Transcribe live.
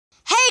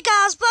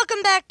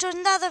Welcome back to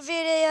another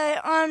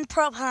video on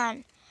Prop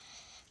Hunt.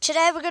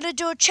 Today we're going to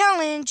do a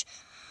challenge.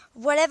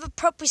 Whatever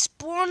prop we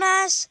spawn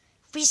as,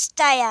 we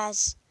stay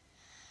as.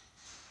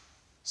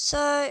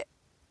 So,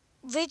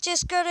 we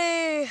just got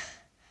to...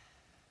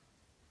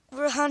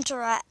 We're a hunter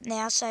right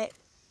now, so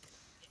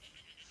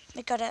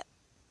we got to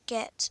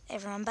get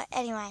everyone. But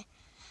anyway,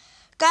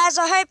 guys,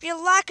 I hope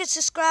you like and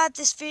subscribe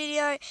this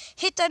video.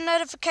 Hit that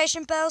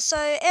notification bell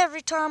so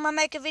every time I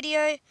make a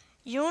video,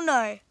 you'll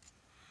know.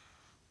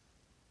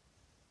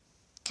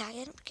 Can I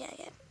get him? Can I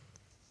get him?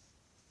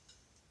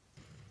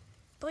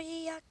 Boy,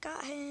 I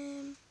got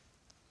him.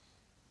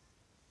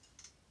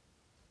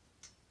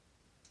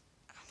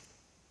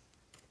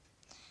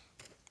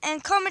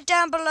 And comment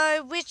down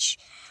below which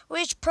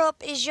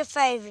prop is your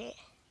favourite.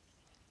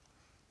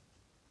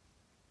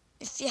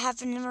 If you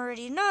haven't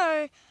already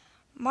know,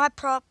 my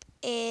prop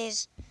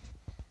is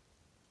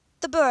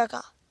the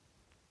burger.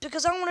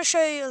 Because I want to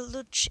show you a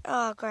little...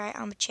 Oh, great,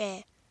 I'm a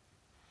chair.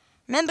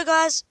 Remember,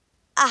 guys,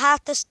 I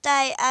have to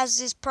stay as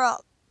this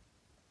prop.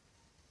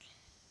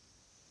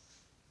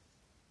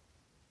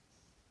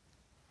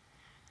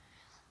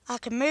 I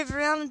can move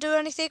around and do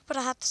anything, but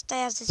I have to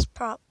stay as this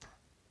prop.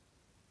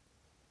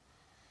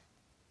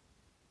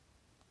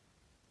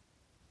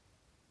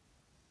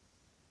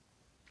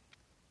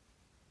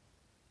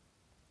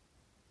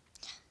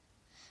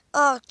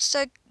 Oh,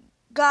 so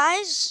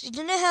guys,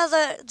 you know how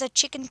the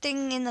chicken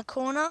thing in the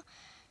corner?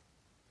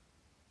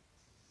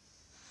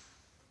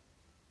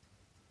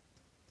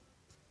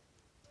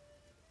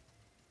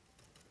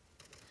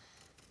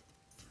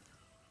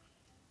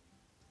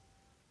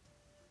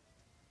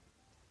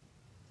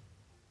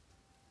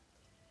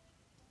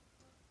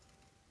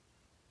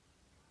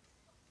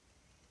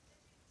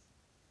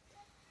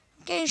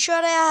 Getting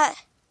shot at.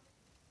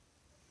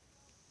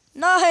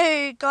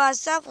 No,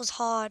 guys, that was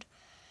hard.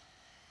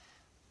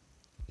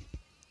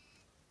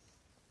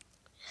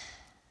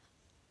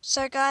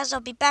 So, guys, I'll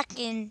be back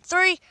in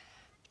 3,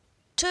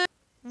 2,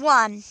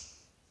 1.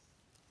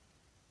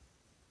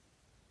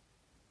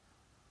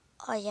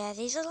 Oh, yeah,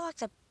 these are like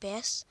the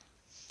best.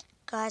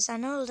 Guys, I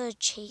know a little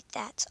cheat.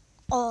 That's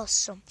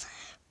awesome.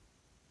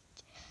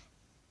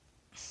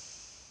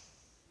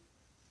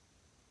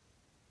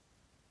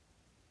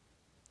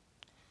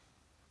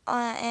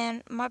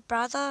 And my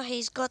brother,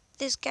 he's got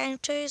this game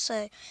too,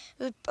 so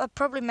I'll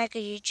probably make a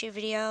YouTube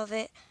video of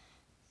it.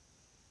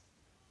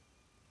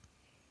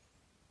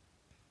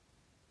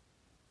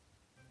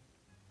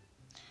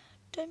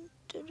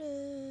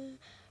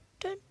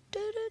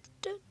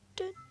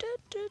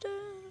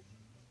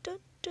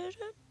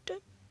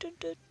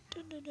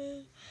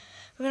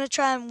 We're gonna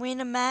try and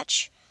win a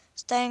match,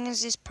 staying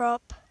as this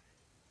prop.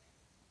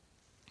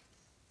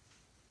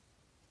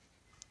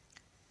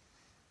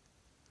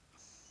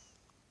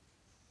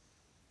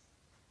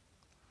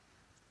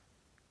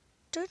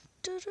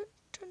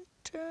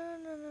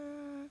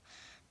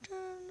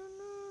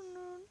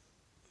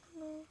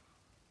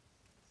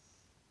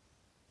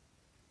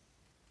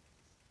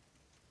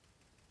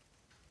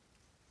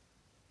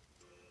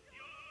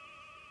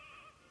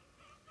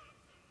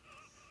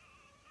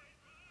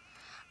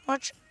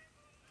 Watch.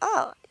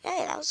 Oh,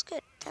 yeah, that was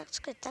good. That's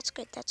good. That's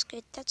good. That's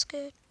good. That's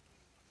good.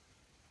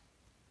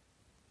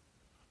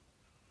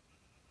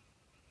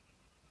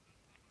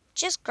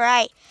 Just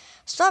great.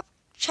 Stop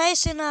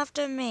chasing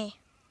after me.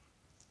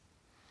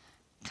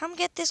 Come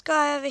get this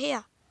guy over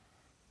here.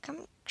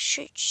 Come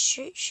shoot,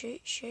 shoot,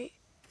 shoot, shoot.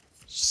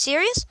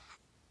 Serious?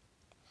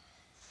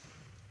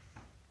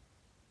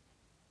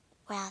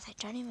 Wow, they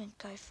don't even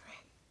go for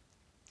it.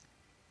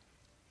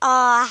 Oh,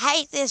 I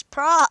hate this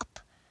prop.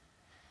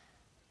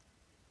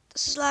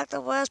 This is like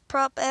the worst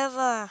prop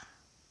ever.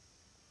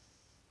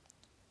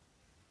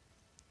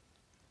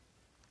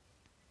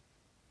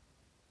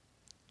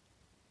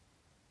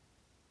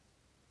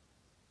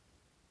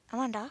 I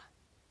wonder.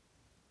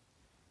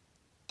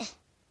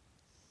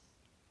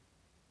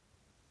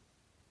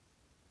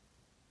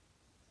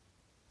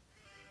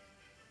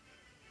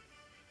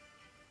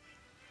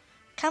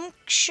 Come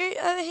shoot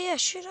over here,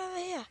 shoot over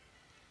here.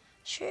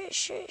 Shoot,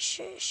 shoot,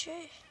 shoot,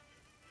 shoot.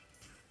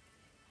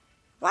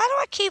 Why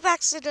do I keep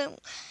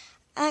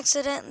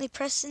accidentally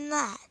pressing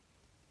that?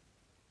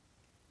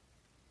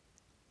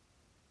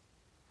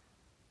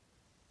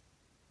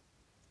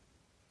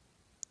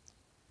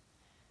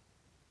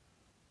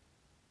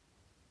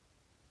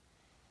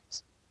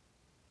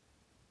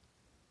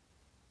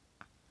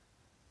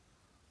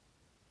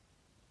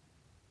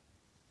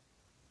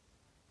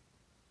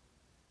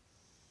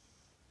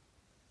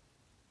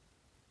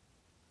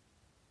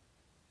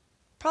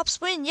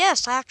 Props win,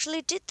 yes, I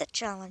actually did the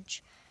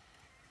challenge.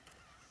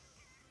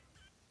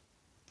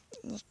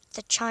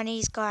 The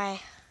Chinese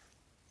guy.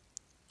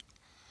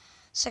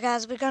 So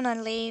guys, we're gonna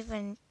leave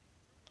and...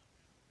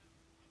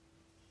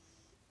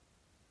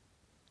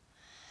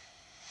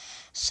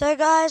 So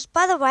guys,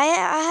 by the way,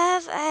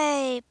 I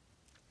have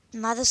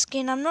another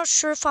skin. I'm not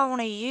sure if I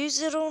want to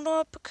use it or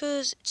not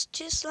because it's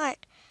just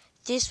like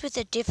this with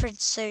a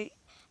different suit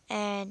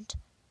and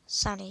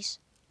sunnies.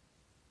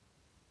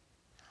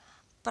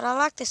 But I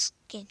like this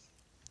skin.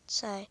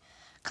 So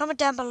comment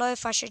down below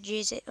if I should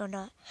use it or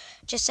not.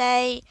 Just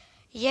say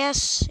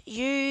yes,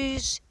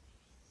 use,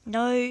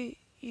 no,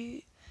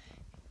 you,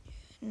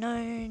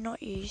 no,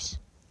 not use.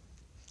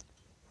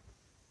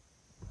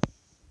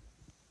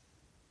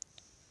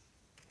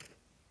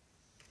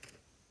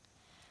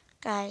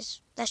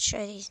 Guys, let's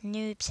show these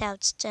noobs how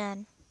it's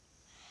done.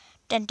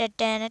 Dun dun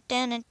dun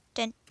dun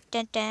dun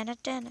dun dun dun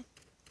dun.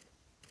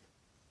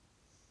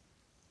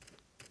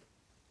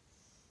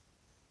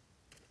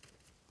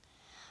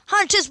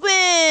 Hunters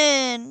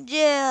win!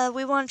 Yeah,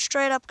 we won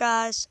straight up,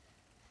 guys.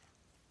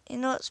 You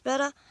know what's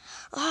better?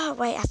 Oh,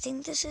 wait, I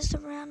think this is the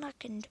round I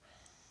can...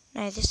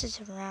 No, this is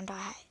the round I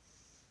hate.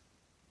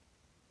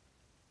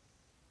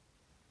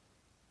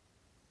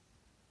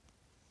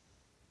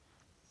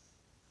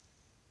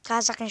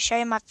 Guys, I can show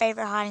you my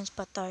favorite hiding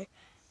spot, though.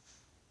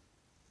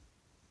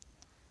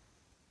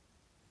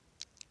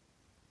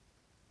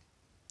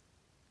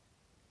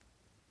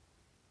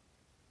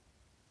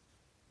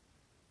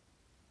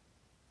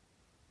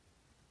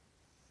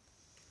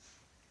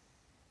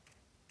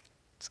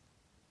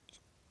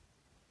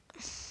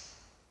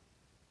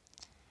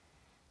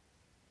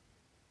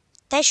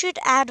 They should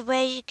add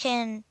where you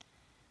can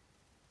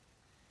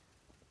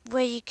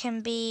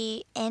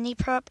be any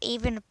prop,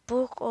 even a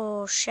book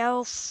or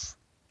shelf.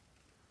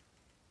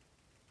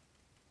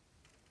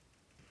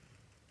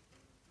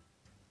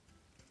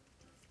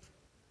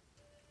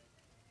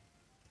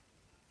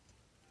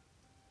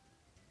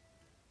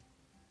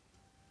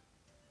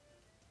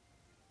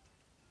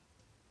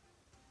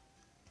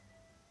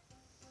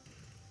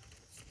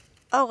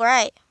 Oh,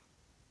 great.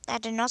 I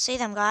did not see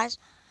them, guys.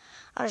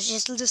 I was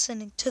just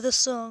listening to the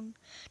song.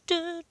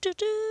 Do, do,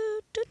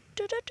 do, do,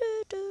 do, do,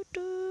 do,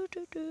 do,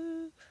 do,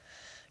 do.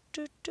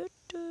 Do, do,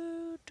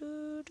 do,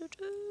 do, do, do,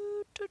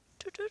 do,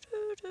 do,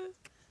 do, do.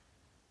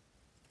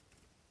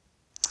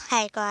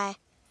 Hey, guy.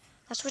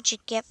 That's what you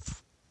get for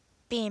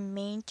being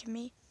mean to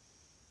me.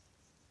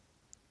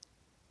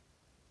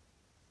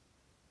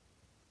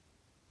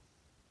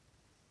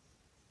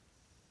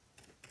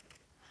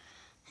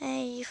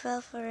 Hey, you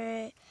fell for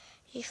it.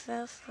 You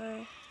fell for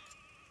it.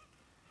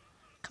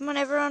 Come on,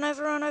 everyone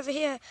over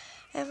here.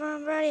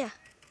 Everyone right here.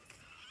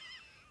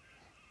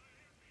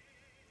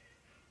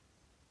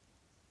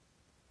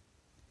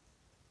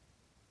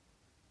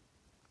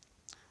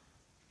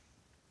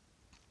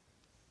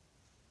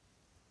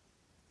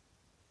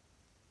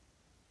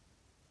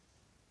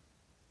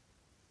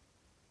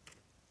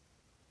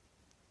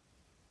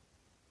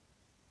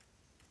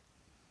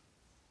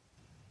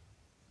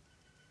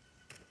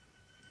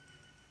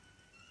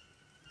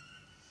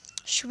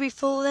 Should we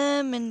fool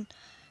them and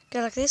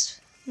go like this?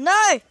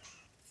 No!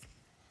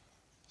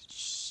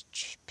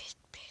 Stupid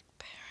big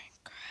bearing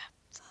crap.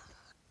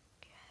 Fuck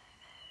you.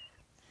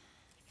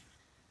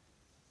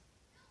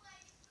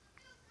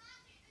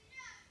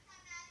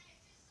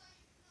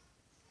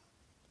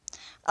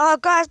 Oh,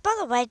 guys, by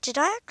the way, did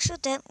I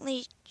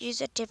accidentally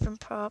use a different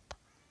prop?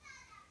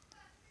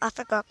 I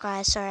forgot,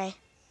 guys, sorry.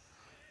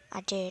 I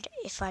did,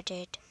 if I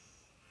did.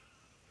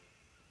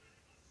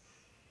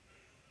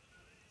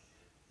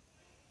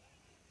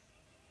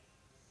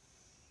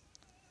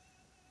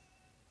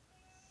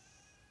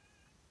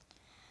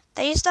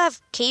 They used to have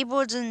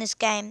keyboards in this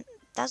game.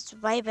 That's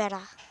way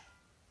better.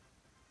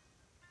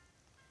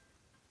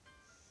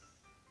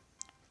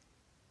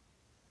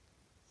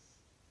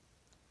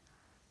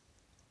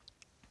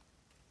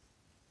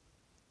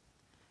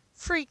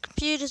 Three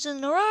computers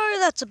in a row,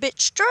 that's a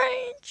bit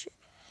strange.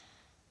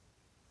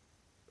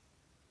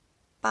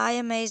 Bye,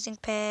 amazing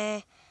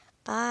pair.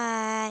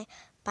 Bye.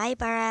 Bye,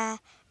 Barra.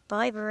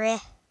 Bye,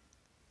 Barra.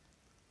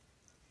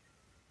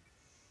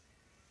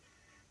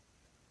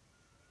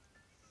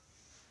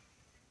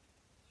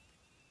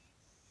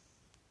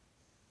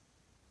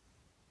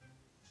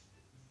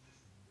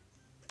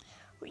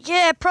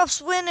 Yeah,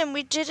 props winning.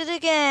 We did it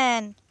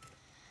again.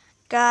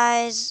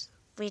 Guys,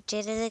 we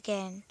did it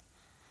again.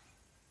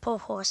 Poor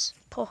horse.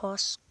 Poor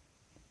horse.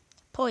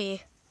 Poor you.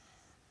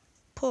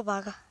 Poor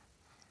bugger.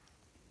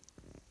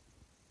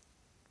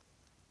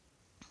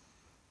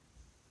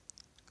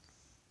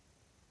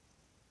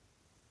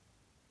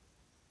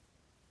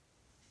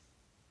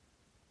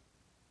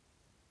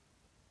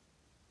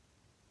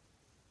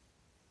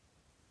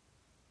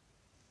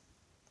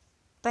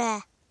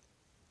 Blah.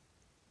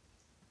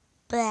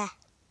 Blah.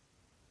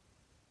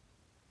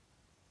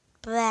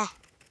 Blah.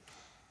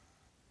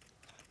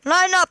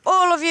 Line up,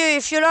 all of you.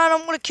 If you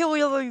don't, I'm gonna kill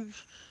you.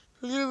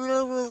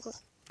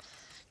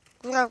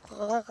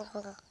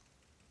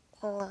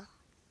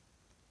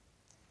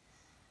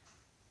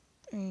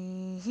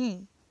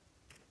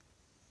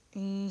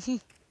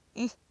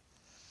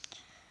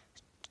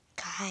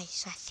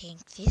 Guys, I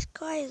think this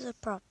guy is a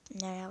prop.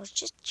 No, I was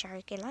just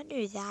joking. I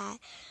knew that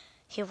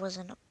he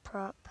wasn't a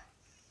prop.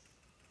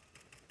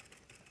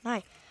 No,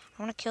 I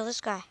want to kill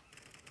this guy.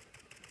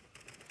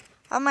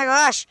 Oh my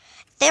gosh,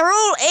 they're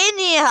all in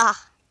here.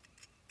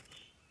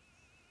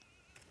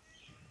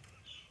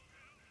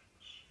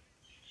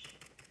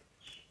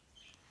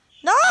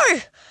 No!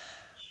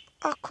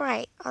 Oh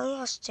great, I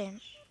lost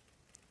him.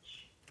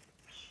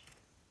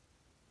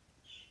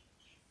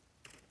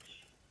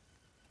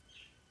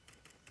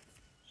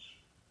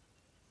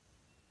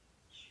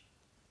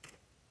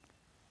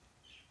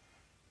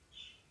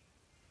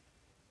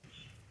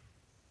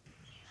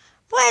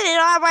 Where did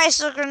I waste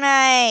the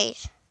grenade?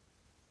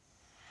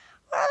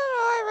 Where did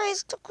I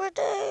waste the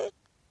grenade?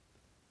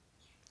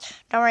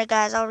 Don't worry,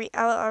 guys.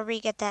 I'll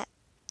re-get that.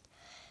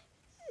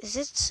 Is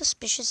it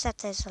suspicious that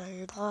there's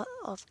a lot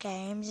of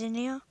games in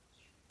here?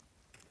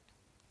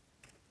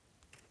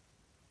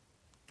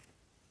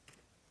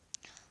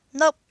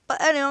 Nope.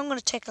 But anyway, I'm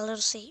gonna take a little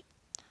seat.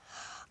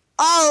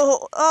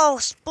 Oh,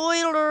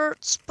 spoiler.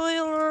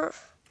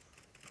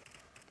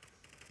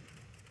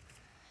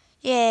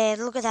 Yeah,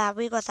 look at that.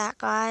 We got that,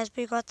 guys.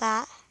 We got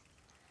that.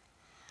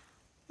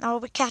 Now we'll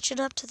be catching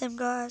up to them,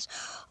 guys.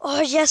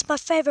 Oh, yes, my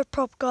favorite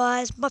prop,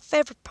 guys. My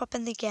favorite prop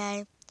in the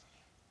game.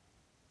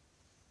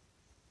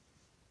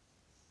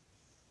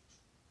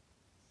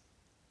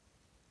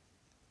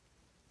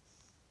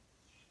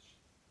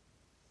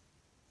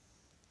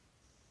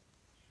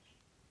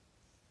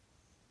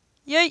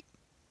 Yay!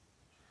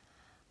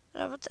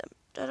 I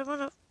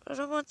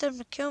don't want them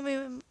to kill me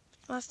with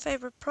my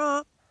favorite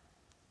prop.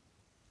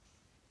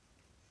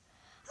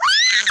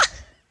 Ah!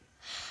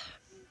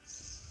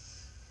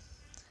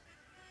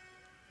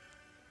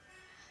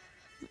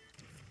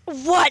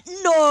 What?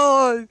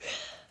 No!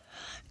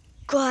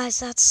 Guys,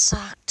 that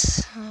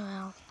sucked.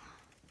 Oh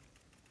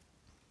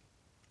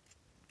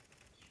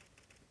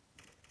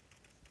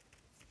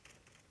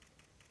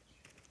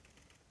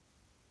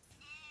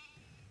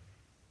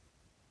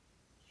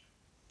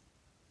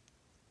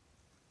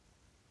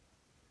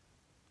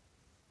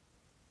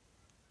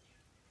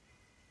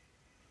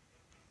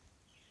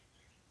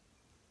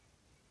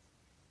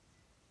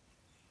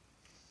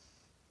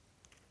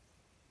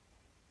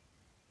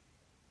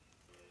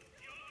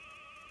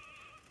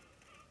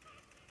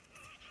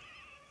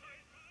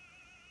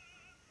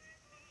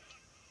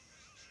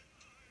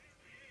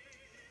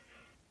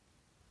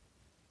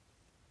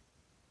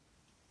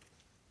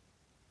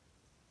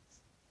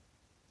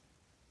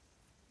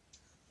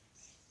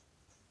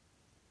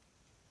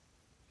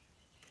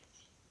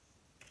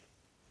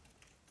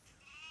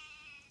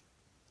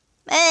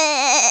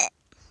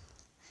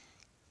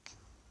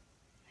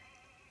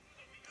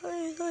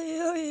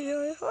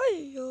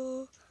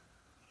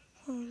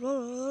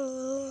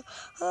well.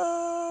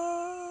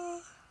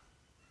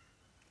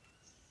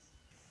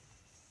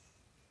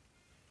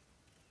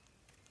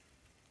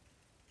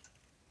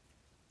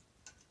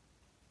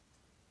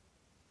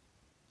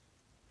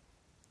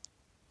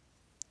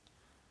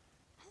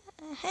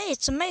 Hey,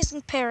 it's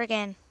amazing pair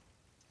again.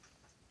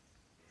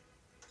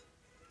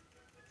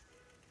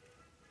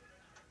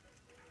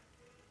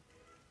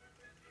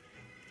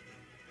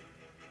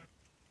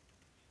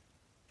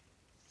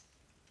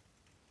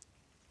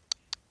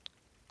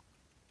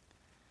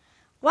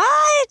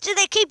 Why do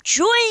they keep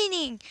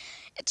joining?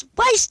 It's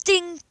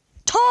wasting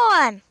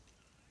time.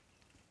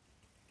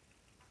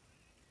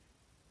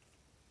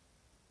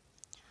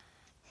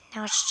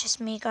 Now it's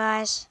just me,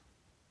 guys.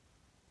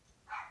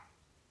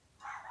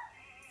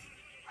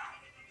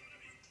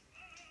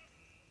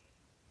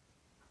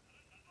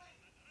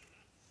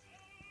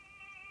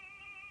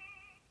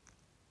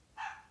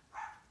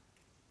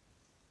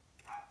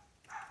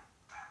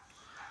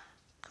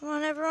 Come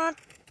on, everyone.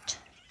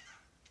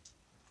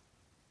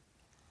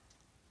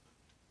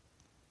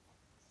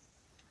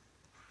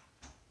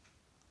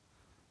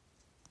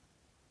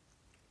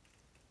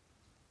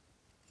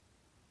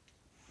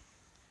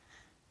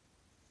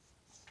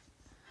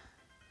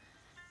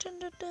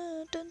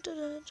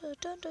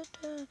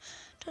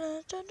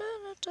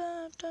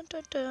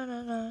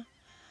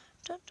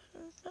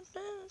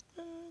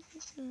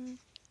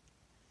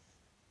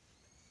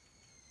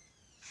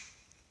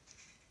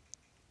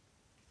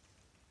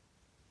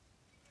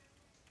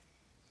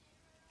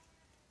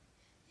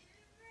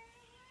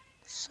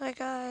 So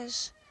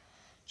guys,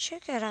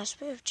 check out us.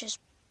 We're just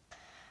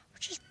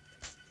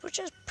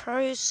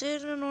pros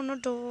sitting on the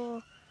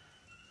door.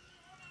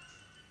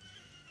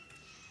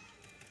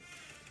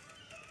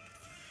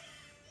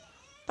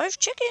 Both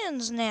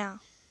chickens now.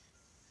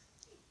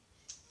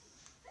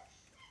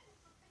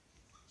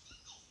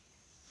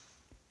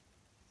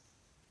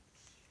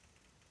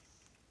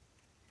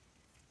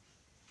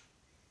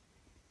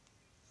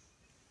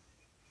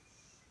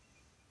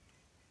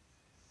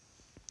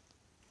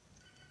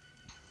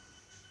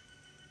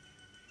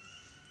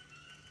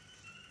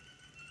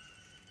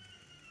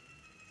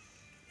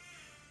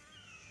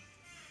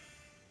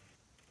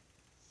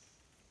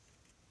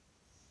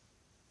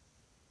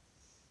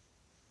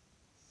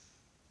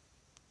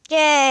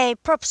 Yay,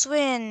 props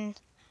win.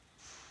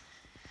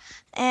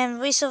 And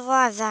we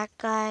survived that,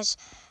 guys.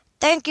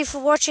 Thank you for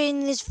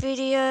watching this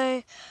video.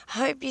 I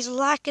hope you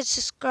like and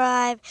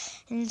subscribe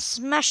and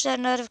smash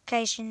that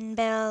notification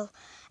bell.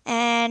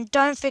 And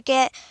don't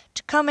forget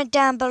to comment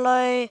down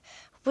below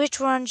which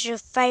one's your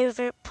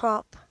favorite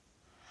prop.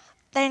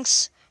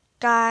 Thanks,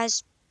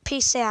 guys.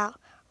 Peace out.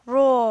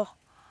 Raw.